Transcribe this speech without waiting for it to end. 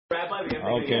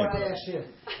Okay.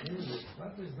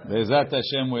 Be'ezat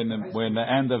Hashem, we're in the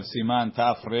end of Siman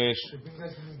Taf Resh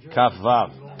Kaf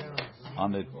Vav.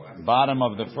 On the bottom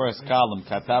of the first column,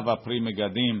 Katava Pri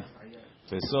Megadim,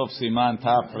 Tesof Siman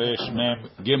Taf Resh Mem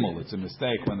Gimel. It's a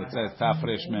mistake when it says Taf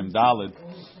Resh Mem Daled.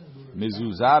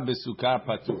 Mezuzah Besukah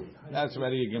Patur. That's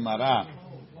already a Gemara.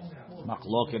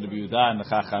 Machloket B'Yehuda and the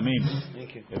Chachamim.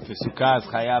 If the Sukkah is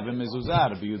Chayav and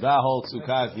Mezuzah, B'Yehuda holds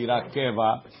Sukkah is Dirat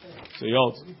Keva. So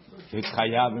it's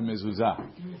Chayav and Mezuzah.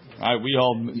 Right? We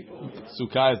hold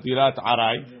Sukkah is Dirat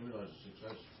Aray.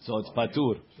 So it's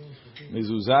Patur.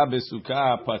 Mezuzah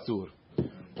Besukah Patur.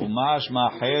 Umash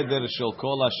Ma'heder Shel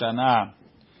Kol HaShana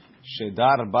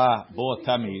Shedar Bo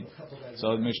Tamid.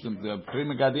 So the Pri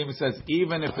Megadim says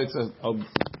even if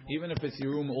it's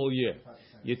your room all year,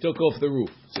 you took off the roof.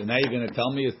 So now you're going to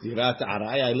tell me it's Dirat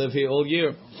Aray. I live here all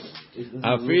year.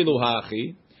 Afilu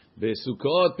hachi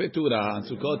beSukkot petura. And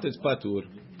Sukkot is patur.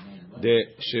 The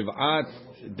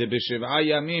b'shiv'a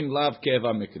yamim lav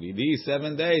keva mikri. These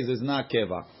 7 days is not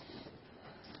keva.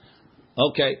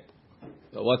 Okay.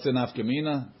 So what's an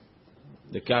afkamina?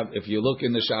 If you look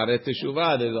in the Sha'arei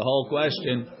Teshuvah, there's a whole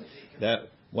question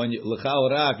that when you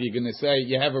l'chaorah, you're going to say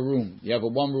you have a room, you have a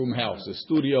one-room house, a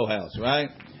studio house, right?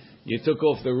 You took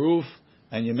off the roof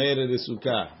and you made it a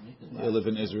sukkah. You live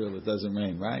in Israel, it doesn't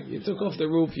rain, right? You took off the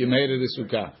roof, you made it a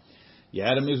sukkah. You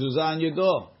had a mezuzah on your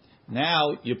door.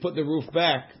 Now you put the roof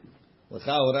back.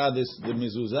 L'chaorah, the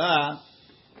mezuzah.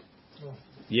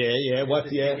 Yeah. What's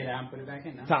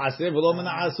Ta'aseh v'lo min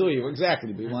ha'asui.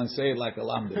 Exactly. But you want to say it like a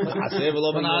lamda. Ta'aseh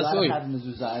v'lo min ha'asui.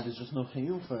 There's just no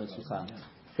chiyuv for a sukkah.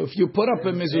 If you put up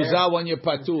a mezuzah when you're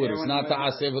patur, it's not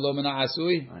ta'aseh v'lo min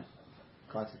ha'asui.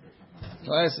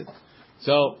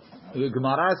 So the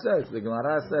Gemara says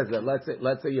that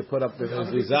let's say you put up the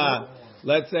mezuzah.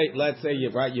 Let's say you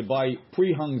buy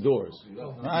pre-hung doors,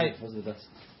 right?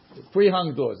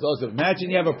 Pre-hung doors. Imagine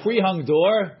you have a pre-hung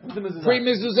door,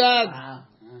 pre-mezuzah,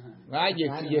 right?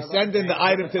 You send in the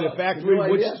item to the factory.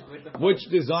 Which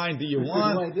design do you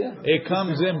want? It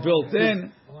comes in built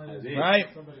in, right?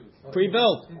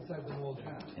 Pre-built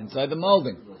inside the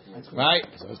molding. Right?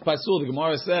 So it's pasul. The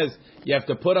Gemara says you have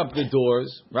to put up the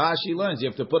doors. Rashi learns you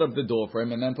have to put up the door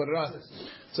frame and then put it on.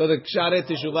 So the Sha'arei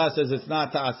Teshuvah says it's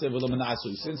not ta'aseh v'lo min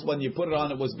ha'asui. Since when you put it on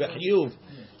it was bechiyuv,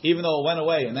 even though it went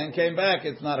away and then came back,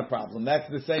 it's not a problem. That's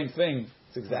the same thing.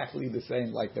 It's exactly the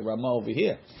same like the Ramah over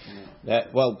here.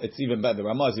 It's even better. The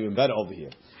Ramah is even better over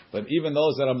here. But even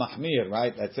those that are mahmir,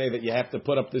 right, that say that you have to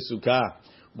put up the sukkah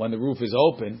when the roof is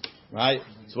open, right?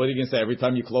 So what are you going to say? Every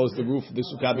time you close the roof, the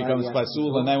sukkah becomes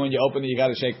pasul, and then when you open it, you got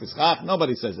to shake the schach.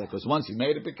 Nobody says that because once you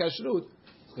made it b'kashrut,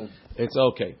 it's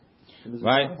okay,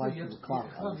 right?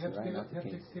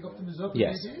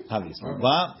 Yes,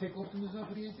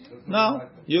 no,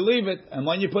 you leave it, and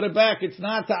when you put it back, it's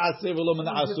not ta'aseh v'lo min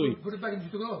ha'asui.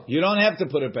 You don't have to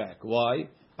put it back. Why?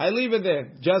 I leave it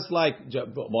there,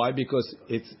 why? Because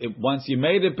once you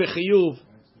made it b'chiyuv,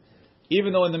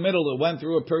 even though in the middle it went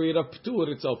through a period of patur,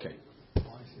 it's okay.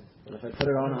 But if I put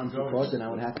it on Sukkot, then I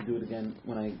would have to do it again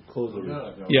when I close the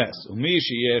roof. Yes.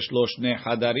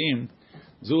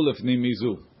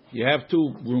 You have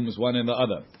 2 rooms, one in the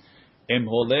other.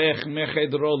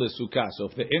 So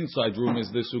if the inside room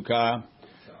is the sukkah,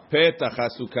 petach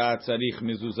hasukkah tzarich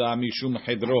mezuzah mishum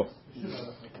hedro.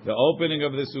 The opening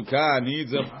of the sukkah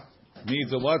needs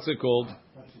a what's it called?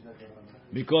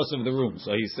 Because of the room.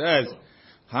 So he says,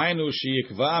 Hainu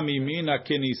sheyikva mimina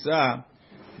kenisa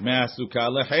me'asukkah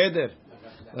lecheder.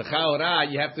 L'chaorah,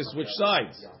 you have to switch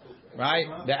sides, right?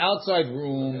 The outside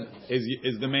room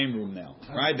is the main room now,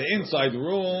 right? The inside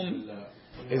room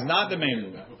is not the main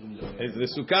room. It's the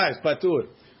sukkah is patur.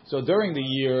 So during the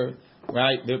year,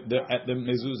 right, the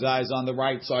mezuzah is on the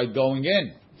right side going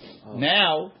in.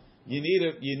 Now you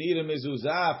need a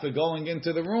mezuzah for going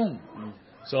into the room.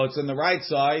 So it's on the right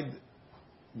side,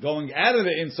 going out of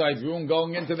the inside room,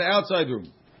 going into the outside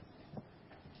room.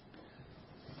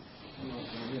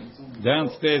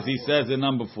 Downstairs he says in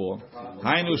number 4,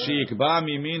 Hainu sheyikba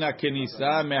mimina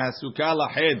kenisa mehasukkah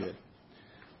laheder.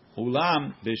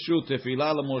 Ulam b'shut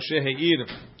tefila l'Moshe he'ir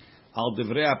al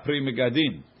divrei Pri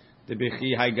Megadim.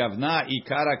 Debechi haygavna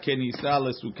ikara kenisa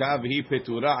l'sukkah v'hi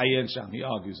petura ayen sham. He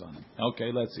argues on it.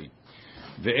 Okay, let's see.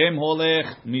 Ve'em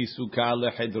holech misukkah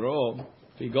lehedro.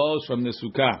 He goes from the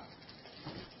sukkah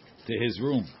to his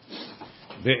room.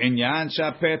 Ve'inyan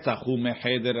shapetach hu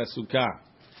mecheder hasukkah.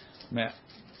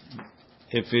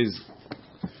 If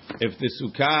the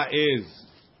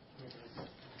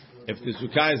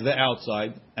sukkah is the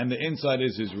outside and the inside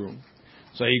is his room,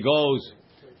 so he goes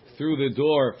through the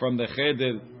door from the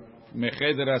cheder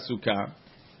mecheder hasukkah.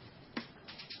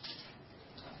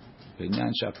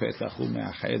 בעניין שהפתח הוא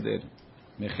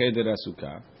מחדר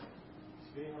הסוכה.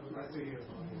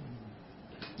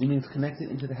 You mean it's connected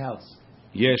into the house?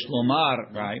 Yesh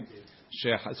lomar, right?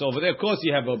 So over there, of course,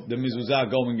 you have the mezuzah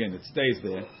going in. It stays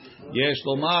there. Yesh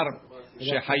lomar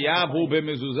shechayav hu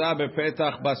b'mezuzah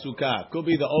bepetach basukah. Could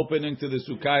be the opening to the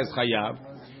sukkah is chayav.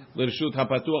 L'reshut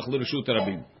hapatuach l'reshut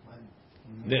rabim.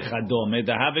 Dechadome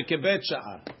dehave kebet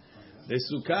sha'ar. The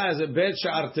sukkah is a bet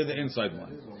sha'ar to the inside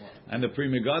one. And the Pri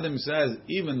Megadim says,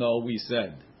 even though we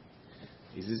said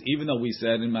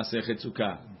in Masechet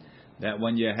Sukkah that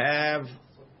when you have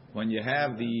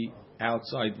the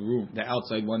outside room, the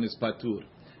outside one is patur,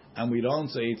 and we don't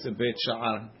say it's a bet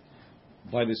sha'ar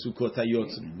by the Sukkot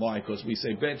HaYotzim. Why? Because we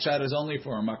say bet sha'ar is only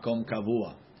for a makom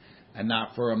kavua and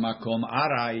not for a makom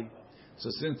arai. So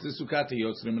since the Sukkot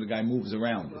HaYotzim, the guy moves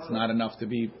around, it's not enough to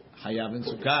be hayav in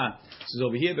Sukkah. So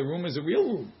over here, the room is a real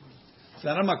room. It's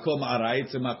not a makom arai;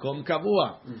 it's a makom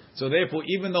kavua. So therefore,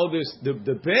 even though the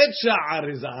bet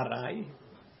sha'ar is arai,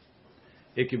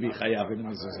 it could be chayav in the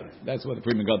mezuzah. That's what the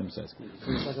Pri Megadim says. So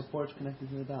it's like a porch connected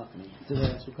to the balcony, to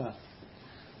the sukkah.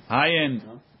 Ayen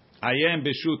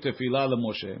b'shut tefila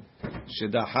leMoshe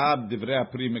shedahab divrei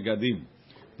Pri Megadim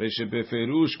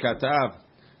v'shebeferush katav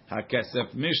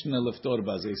hakesef Mishnah leftor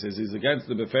baze. He says he's against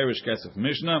the beferish kesef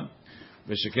Mishnah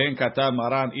v'sheken katav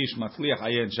Maran ish matzliach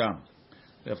ayen sham.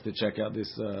 We have to check out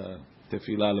this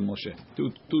tefila leMoshe.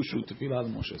 Two shut tefila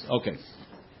leMoshe. Okay.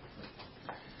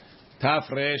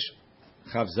 Tafresh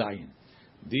Chav Zayin.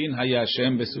 Din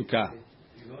Hayashem Besukah.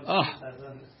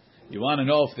 You want to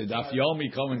know if the Daf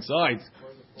Yomi coincides?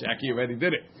 Jackie already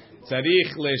did it.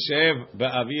 Tzarich leshev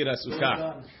ba'avir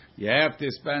sukkah. You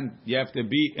have to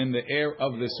be in the air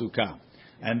of the sukkah,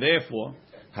 and therefore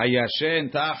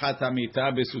Hayashen tachat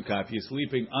hamita besukah. If you're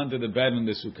sleeping under the bed in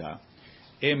the sukkah,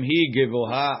 imhi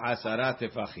gevoha asara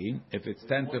tefachim. If it's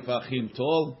 10 tefachim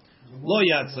tall, lo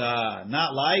yatsa.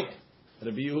 Not like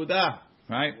Rabbi Yehuda,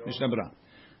 right? Mishnah Berurah.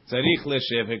 Tzarich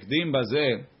leshev hekdim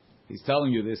bazeh. He's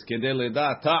telling you this kedei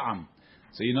leda ta'am.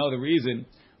 So you know the reason.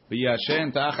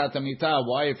 V'yashen tachat hamita.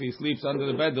 Why, if he sleeps under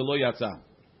the bed, the lo yatsa.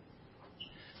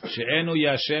 She'enu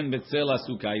yashen betzel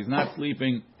sukkah. He's not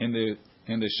sleeping in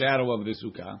the shadow of the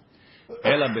sukkah.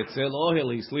 Ela betzel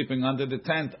ohel. He's sleeping under the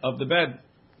tent of the bed.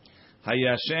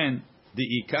 Hayashen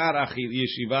the ikar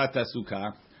yeshivat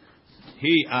sukkah.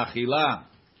 He achila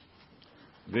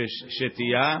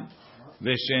v'shetiyah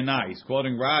v'shena. He's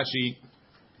quoting Rashi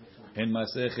in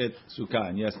Masechet Sukkah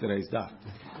in yesterday's daf.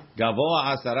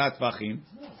 Gavoa asarat tefachim.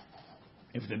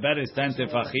 If the bed is 10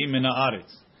 tefachim min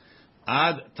haaretz,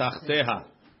 ad tachteha,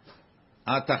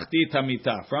 ad tachtit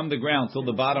hamita, from the ground till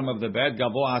the bottom of the bed,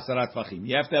 gavoa asarat tefachim.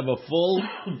 You have to have a full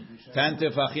 10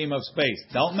 tefachim of space.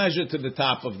 Don't measure to the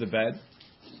top of the bed.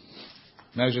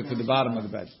 Measure to the bottom of the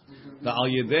bed. The al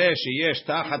yedeh sheyesh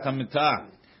tachat hamita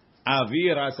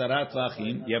avir asarat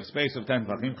tefachim. You have space of 10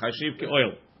 tefachim. Chashiv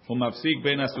ke'oil. Umafsik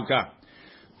ben asukah.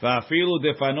 Va'afilu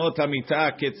defanot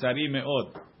hamita ketzari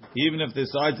me'od. Even if the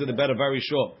sides of the bed are very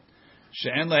short.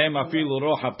 She'en lahem afilu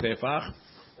rohab tefach.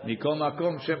 Mikol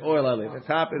makom shem oil aleh. The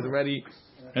top is already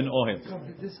an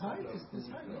ohel. This high?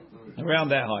 Around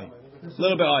that high. A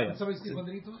little bit higher.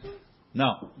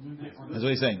 No. That's what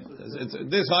he's saying. It's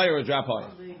this high or a drop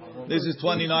higher. This is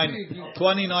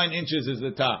 29 inches is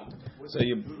the top. So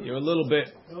you're a little bit,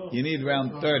 you need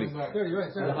around 30.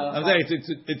 I'm saying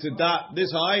it's a dot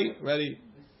this high, ready?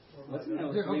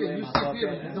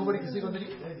 Nobody can sleep underneath.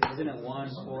 Isn't it 1,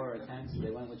 4, or 10? So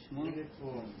they went with Shmuel?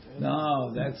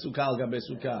 No, that's sukkah al gabe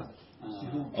sukkah.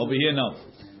 Over here, no.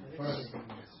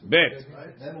 Bet.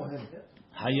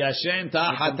 Hayashen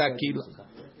tachat hakila.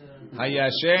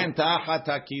 Hayashen tachat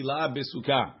hakila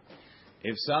besukkah.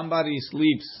 If somebody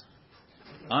sleeps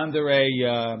under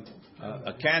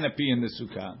a canopy in the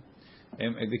sukkah,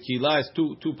 and the kila is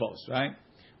two posts, right?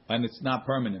 And it's not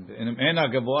permanent. And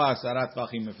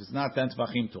if it's not 10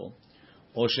 tefachim tall,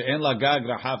 or she'en la gag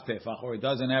rahav tefach, or it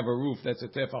doesn't have a roof that's a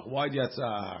tefach wide,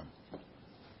 yatzah.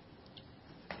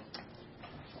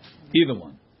 Either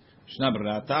one. Shna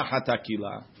Berurah tachat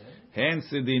hakila, hen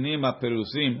sidinim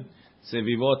aperusim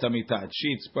sevivot hamitah.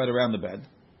 Sheets spread around the bed.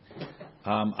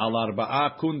 Al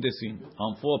arba'a kundesim,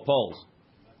 on 4 poles.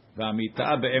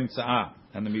 V'amitah be'emtza'ah,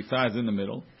 and the mitah is in the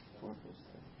middle.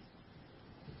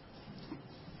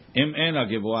 Im ena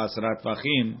gevoa asrat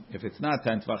tefachim, if it's not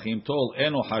 10 tefachim tall,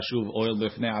 eno hashuv oil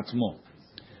b'fnei atzmo.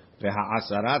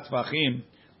 Ve'ha'asarat tefachim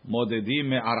modedim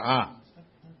me'ar'a.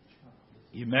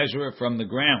 You measure it from the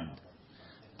ground.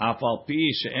 Afal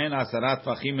pi she'en asarat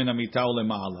tefachim min hamitah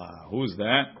u'lema'ala. Who's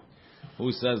that?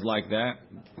 Who says like that?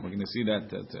 We're going to see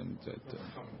that at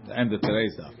the end of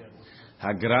today's stuff.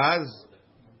 Hagraz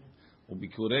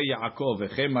וביקורי יעקב,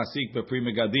 וכן מעסיק בפרי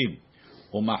מגדים,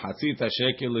 ומחצית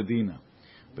השקל לדינה.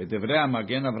 בדברי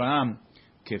המגן אברהם,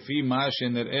 כפי מה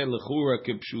שנראה לכאורה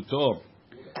כפשוטו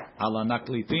על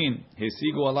הנקליטין,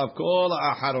 השיגו עליו כל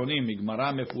האחרונים,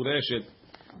 מגמרא מפורשת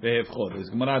בהפכות. There's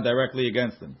Gemara directly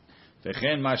against them.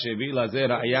 וכן מה שהביא לזה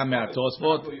ראיה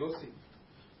מהתוספות,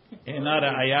 אינה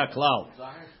ראיה כלל.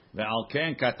 ועל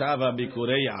כן כתב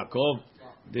הביקורי יעקב,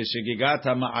 דשגיגת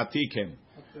המעתיקים.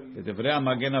 בדברי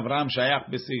המגן אברהם שייך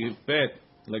בסעיף ב'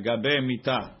 לגבי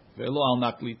מיטה, ולא על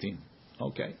נקליטין.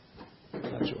 אוקיי.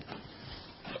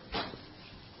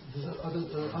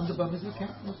 Under Bar Mitzvah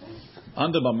camp?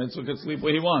 Under Bar Mitzvah could sleep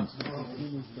where he wants.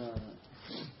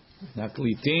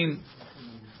 Naklitin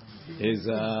is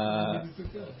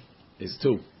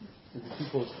 2.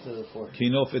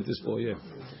 Kinofet is 4, yeah.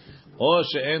 או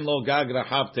שאין לו גג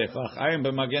רחב טפח, עין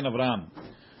במגן אברהם.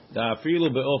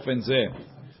 דאפילו באופן זה,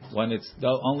 when it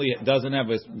only doesn't have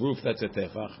a roof that's a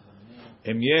טפח,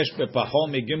 אם יש בפחו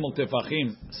מגימל טפחים,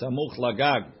 סמוך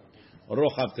לגג,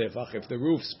 רוחב טפח, if the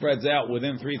roof spreads out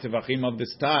within 3 טפחים of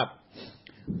this top,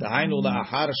 דהיינו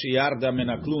לאחר שירדה מן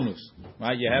הקלונוס,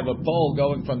 right? You have a pole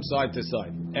going from side to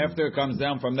side. After it comes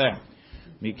down from there,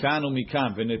 מכאן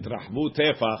ומכאן, ונתרחבו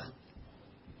טפח,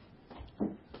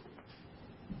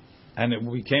 and it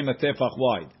became a tefach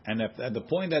wide. And at the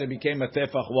point that it became a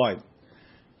tefach wide,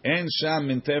 en sham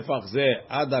min tefach ze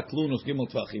ad klunus gimel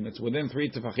tefachim. It's within 3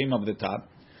 tefachim of the top.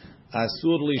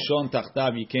 Asur lishon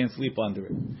tachtav. You can't sleep under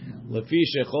it. Lefi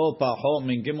shechol pachol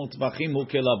min gimel tefachim hu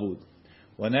kelavud.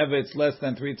 Whenever it's less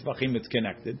than 3 tefachim, it's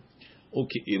connected.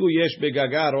 Uki'ilu yesh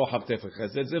begaga rochav tefach.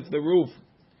 As if the roof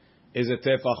is a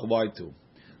tefach wide too.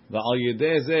 Va'al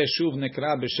yedeh ze shuv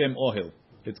nekra b'shem ohel.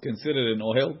 It's considered an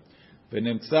ohel.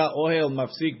 ונמצא אוהל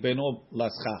מפסיק בינו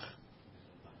לסכך.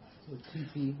 So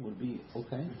 3 would be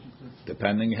okay?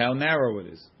 Depending how narrow it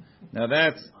is. Now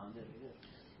that's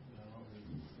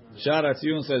Shar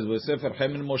HaTziyun says בספר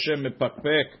חמן משה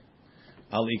מפקפק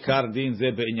על עיקר דין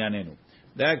זה בענייננו.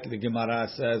 That the Gemara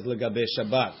says לגבי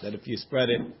Shabbat, that if you spread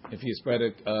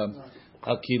it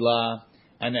akila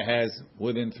and it has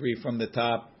within 3 from the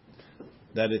top,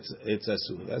 that it's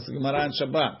asur. That's the Gemara in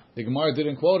Shabbat. The Gemara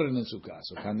didn't quote it in the Sukkah.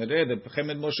 So Kanareh, the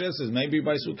Chemed Moshe says maybe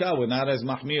by Sukkah we're not as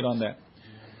mahmir on that.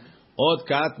 Od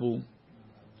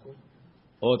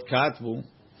katvu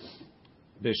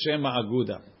b'shem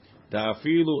ha'aguda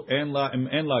ta'afilu en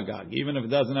la gag, even if it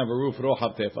doesn't have a roof,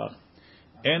 rochav tefach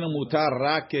en mutar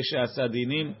rak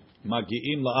keshasadinim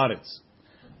magi'im la'aretz.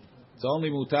 It's only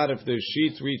mutar if the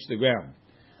sheets reach the ground.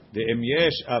 The im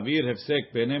yesh avir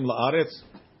hefsek benim la'aretz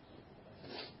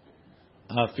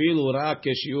hafilu rak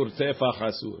keshiur tefach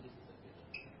asur.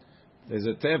 There's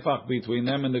a tefach between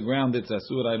them and the ground. It's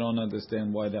asur. I don't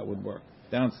understand why that would work.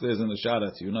 Downstairs in the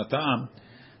sharat, Yunatam,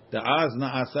 da'az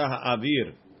na'asa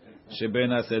ha'avir sheben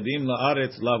asedim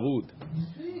la'aretz lavud.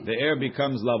 The air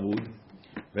becomes lavud.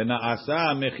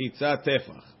 Ve'na'asa mechitza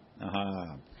tefach.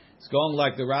 It's going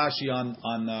like the Rashi on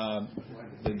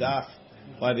the daf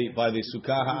by the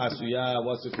sukkah ha'asuya.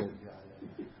 What's it called?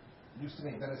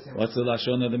 What's the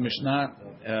lashon of the Mishnah?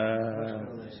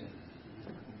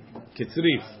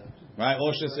 Kitzrif, right?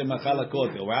 Oshes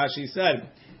emachalakot. Rashi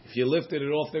said, if you lifted it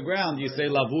off the ground, you say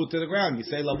lavut to the ground. You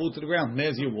say lavut to the ground.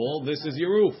 There's your wall. This is your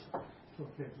roof.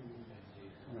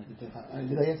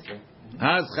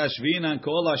 Az chashvinan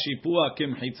kol hashipua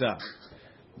kimchitza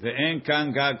ve'en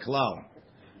kan gag klal.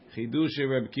 Chidush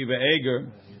Reb Kiva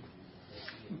Eger.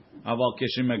 Aval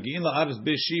keshemagin la'aretz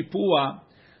b'shipua.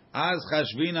 Az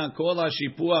chashvina kol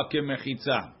hashipua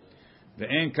kemechitza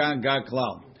ve'en kan gag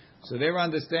klal. So they're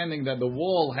understanding that the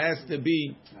wall has to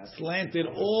be slanted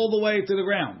all the way to the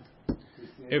ground.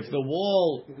 If the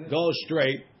wall goes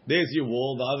straight, there's your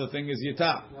wall. The other thing is your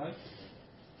top.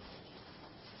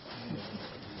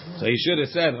 So he should have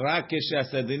said rak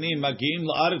keshasadinim magiim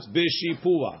la'aretz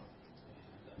b'shipua.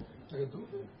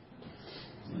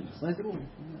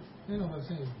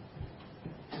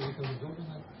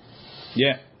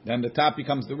 Yeah. Then the top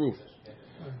becomes the roof.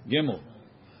 Gimel.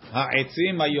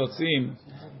 Ha'etzim hayotzim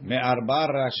me'arba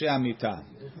rashi amita.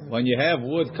 When you have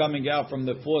wood coming out from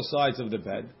the 4 sides of the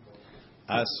bed,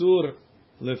 asur,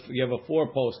 you have a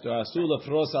 4-poster. Asur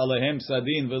lefros alehem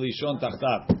sadin v'lishon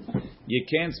tachtav. You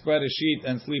can't spread a sheet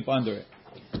and sleep under it.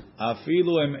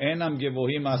 Afilu em enam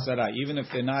gevohim asara. Even if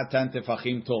they're not 10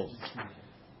 tefachim tall.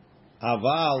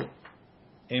 Aval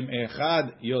em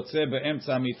echad yotze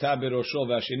be'emtza mita berosho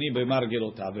v'asheni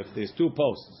b'margelotav. If there's 2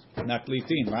 posts,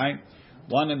 naklitin, right?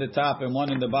 One in the top and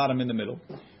one in the bottom in the middle.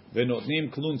 V'notnim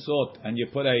klunsot, and you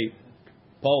put a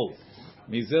pole.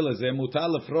 Mizil ze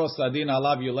mutal lefros sadin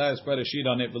alav, you let spread a sheet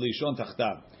on it. V'lishon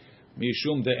tachtav.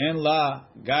 Mishum de'en la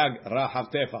gag rahav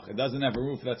tefach. It doesn't have a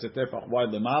roof that's a tefach wide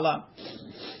lemala.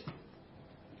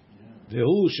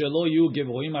 Vehu shelo yu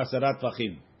gevroim asarat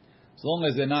tefachim. As long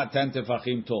as they're not 10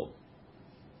 tefachim tall.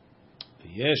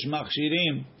 Yesh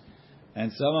machshirim,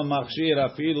 and some machshir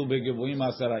afilu begevroim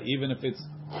asara, even if it's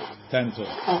 10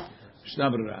 tall.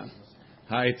 Shnabra.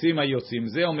 Ha'etzim hayotzim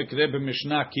zeh mikre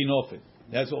b'mishnah kinofet.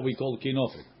 That's what we call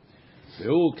kinofet.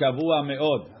 Vehu kavua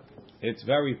meod. It's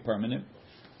very permanent.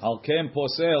 Al kem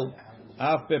posel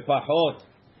af bepachot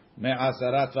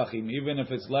me'asarat tefachim, even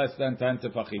if it's less than 10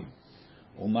 tefachim.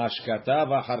 Umashkatav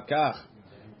achar kach,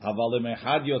 aval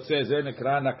lemechad yotze ze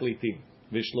nekra naklitim.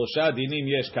 V'shlosha dinim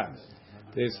yesh kan.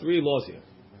 There's 3 laws here.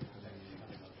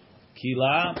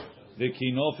 Kila,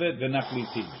 v'kinofet,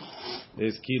 v'naklitim.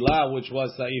 There's kila, which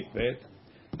was saif bet.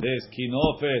 There's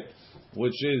kinofet,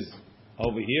 which is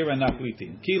over here, and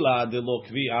naklitim. Kila de lo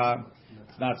kvi'ah.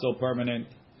 It's not so permanent.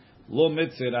 Lo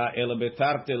mitzira ele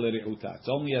betarte l're'uta. It's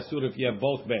only asur if you have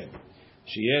both bed.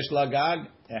 Sheyesh lagag,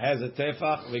 it has a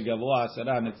tefach v'gavoa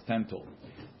asara, and it's 10 tall.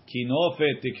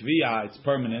 Kinofet tikviya, it's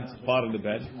permanent, it's part of the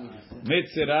bed.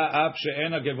 Mitzira ab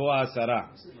she'ena gavoa asara.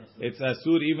 It's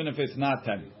asur even if it's not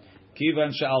 10.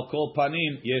 Kivan she'al kol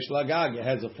panim yesh lagag, it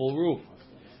has a full roof.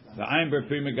 V'ayin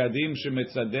b'pri megadim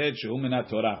she'mitzaded she'hu min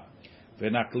haTorah.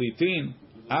 V'naklitin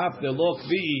af de lo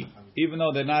kvi'i, even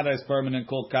though they're not as permanent,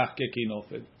 called kach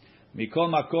kekinofet. Mikol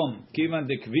makom, kivan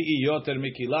de kvi'i yoter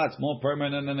mikila, it's more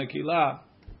permanent than a kila.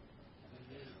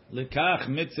 Lekach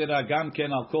mitzera gam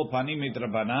ken al kol panim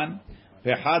midrabanan,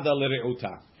 v'hada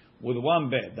l're'uta. With one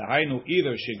bed, the hainu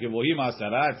either shegevohim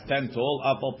asara, it's 10 tall,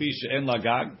 apal pi she'en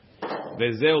lagag,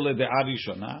 v'zeu lede'a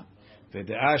rishona,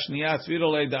 v'de'a shniya tzviro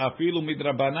lede'a afilu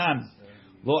midrabanan,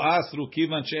 lo asru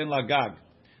kivan she'en lagag.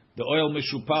 The oil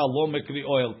mishupal lo mekri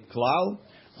oil klal,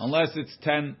 unless it's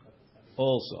 10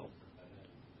 also.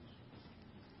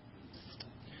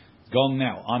 Going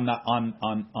now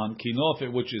on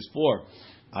kinofet, which is 4.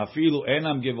 Afilu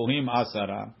enam gevohim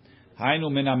asara,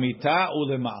 hainu min hamita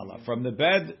ulemala, from the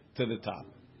bed to the top.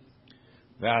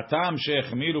 Ve'atam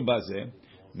she'echmiru bazeh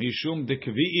mishum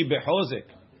dekvi'i behozek.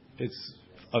 It's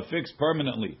affixed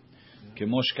permanently.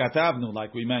 Kemosh katavnu,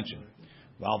 like we mentioned.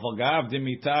 V'alvagav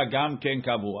demita gam ken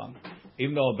kavua.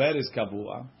 Even though a bed is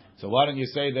kavua, so why don't you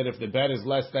say that if the bed is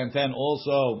less than 10,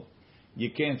 also you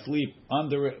can't sleep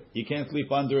under it? You can't sleep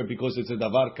under it because it's a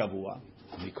davar kavua.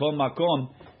 Mikol makom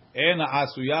ena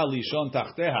asuya lishon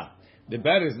tachteha. The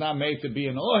bed is not made to be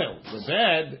an oil. The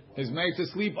bed is made to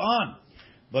sleep on,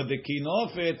 but the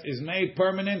kinofet is made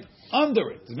permanent under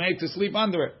it. It's made to sleep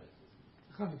under it.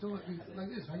 No.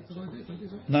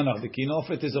 The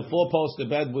kinofet is a 4-poster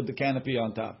bed with the canopy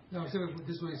on top. No, this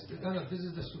way. This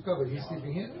is the sukkah, but he's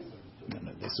sleeping here.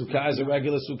 No. The sukkah is a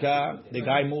regular sukkah. The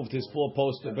guy moved his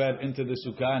 4-poster bed into the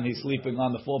sukkah, and he's sleeping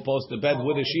on the 4-poster bed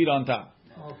with a sheet on top.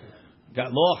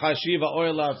 Got lo hashiva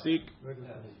oil lafsik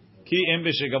ki im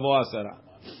b'shegavo asara.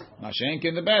 Mashenk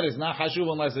in the bed is not hashuv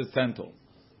unless it's 10 tall.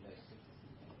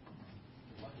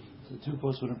 So 2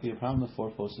 posts wouldn't be a problem. The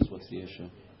 4 posts is what's the issue?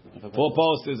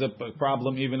 4-post is a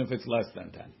problem even if it's less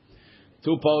than 10.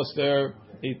 2-poster,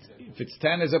 if it's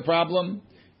 10 is a problem.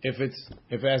 If it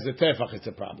has a tefach, it's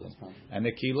a problem. And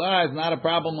the kila is not a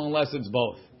problem unless it's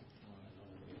both.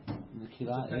 The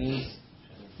kila is.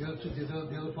 The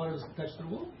other part is attached to the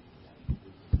wall.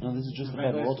 No, this is just a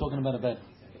bed. We're all talking about a bed.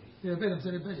 Yeah, bed. I'm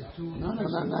saying a bed. No,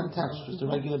 not attached. Just a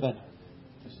regular bed.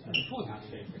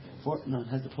 4. No, it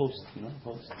has the post. You know,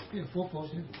 post. Yeah, 4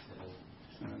 posts.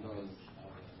 Yeah.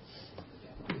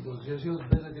 Those beds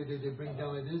that they bring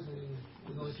down like this, and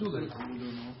there's only 2 legs.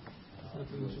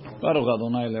 Baruch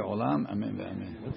Adonai le'olam, amen ve'amen.